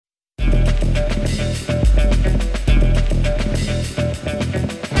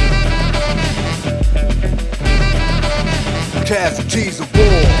Casualties of war.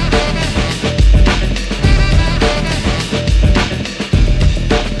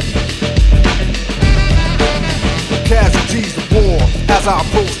 Casualties of war. As I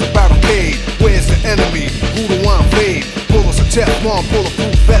approach the barricade, where's the enemy? Who do I invade? Bullets of Teflon,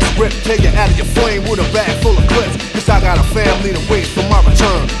 bulletproof vest grip. Take you out of your flame with a bag full of clips. Cause I got a family to wait for my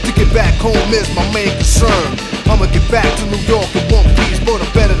return. To get back home is my main concern. I'ma get back to New York in one piece, but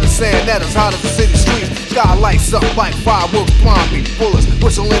I'm better than sand that is hot as the city streets. Sky lights up like fireworks blind me. Bullets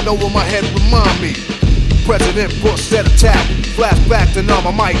whistling over my head remind me. President Bush said attack. Flashback to numb,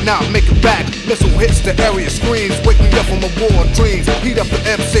 I might not make it back. Missile hits the area, screams, wake me up from a war of dreams. Heat up the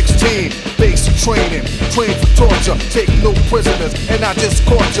M16, basic training, train for torture, take no prisoners, and I just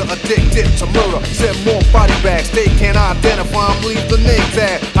caught you addicted to murder. Send more body bags, they can't identify them, leave the name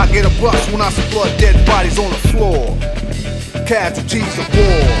tag. I get a rush when I see blood, dead bodies on the floor. Casualties of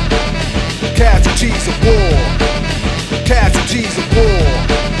war. Casualties of war. Casualties of war.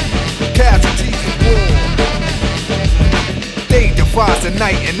 Casualties of war. Day divides the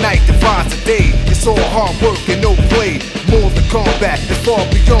night and night divides the day. It's all hard work and no play. More than combat, it's far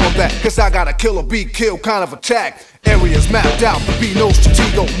beyond that. Cause I got a kill or be killed kind of attack. Areas mapped out to be no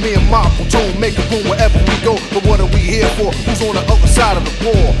stratego. Me and my platoon make a boom wherever we go. But what are we here for? Who's on the other side of the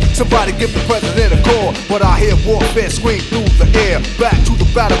war? Somebody give the president a call. But I hear warfare scream through the air. Back to the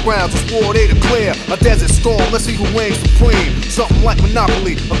battlegrounds, it's war they declare. A desert storm, let's see who reigns supreme. Something like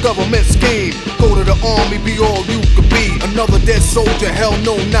Monopoly, a government scheme. Go to the army, be all you could be. Another dead soldier, hell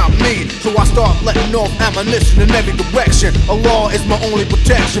no, not me. So I start letting off ammunition in every direction. Allah is my only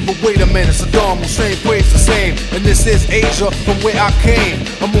protection. But wait a minute, Saddam Hussein prays the same. And this is Asia from where I came.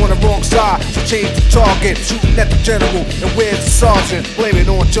 I'm on the wrong side, so change the target. Shooting at the general, and where's the sergeant? Blame it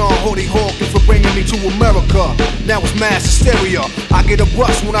on John Holy Hawkins for bringing me to America. Now it's mass hysteria. I get a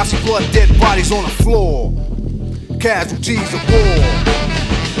rush when I see blood, dead bodies on the floor. Casualties of war.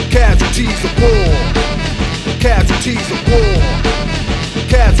 Casualties of war. Casualties of war.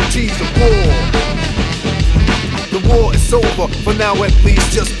 Casualties of war. The war is over, for now at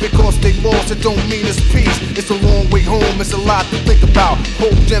least. Just because they lost, it don't mean it's peace. It's a long way home, it's a lot to think about.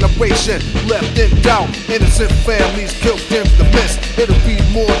 Whole generation left in doubt. Innocent families killed in the mist. It'll be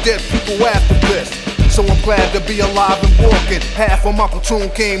more dead people after this. So I'm glad to be alive and walking. Half of my platoon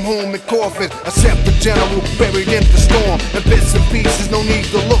came home in coffins, except the general buried in the storm. And bits and pieces, no need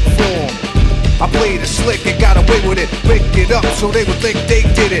to look for them. I played it slick and got away with it. Break it up so they would think they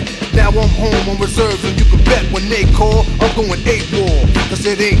did it. Now I'm home on reserves and you can bet when they call, I'm going AWOL. Cause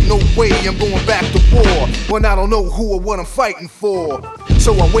it ain't no way I'm going back to war when I don't know who or what I'm fighting for.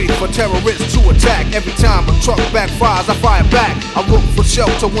 So I wait for terrorists to attack. Every time a truck backfires, I fire back. I look for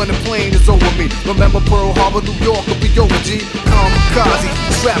shelter when the plane is over me. Remember Pearl Harbor, New York will be over, G. Kamikaze,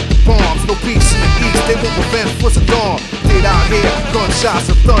 strapped to bombs, no peace in the east. They want revenge for Saddam. Dead out here, gunshots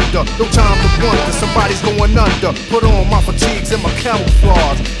of thunder. No time to wonder, somebody's going under. Put on my fatigues and my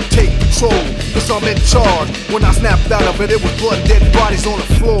camouflage. Take control, cause I'm in charge. When I snapped out of it, it was blood, dead bodies on the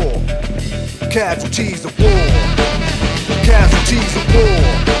floor. Casualties of war. Casualties of war.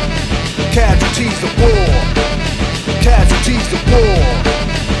 Casualties of war. Casualties of war.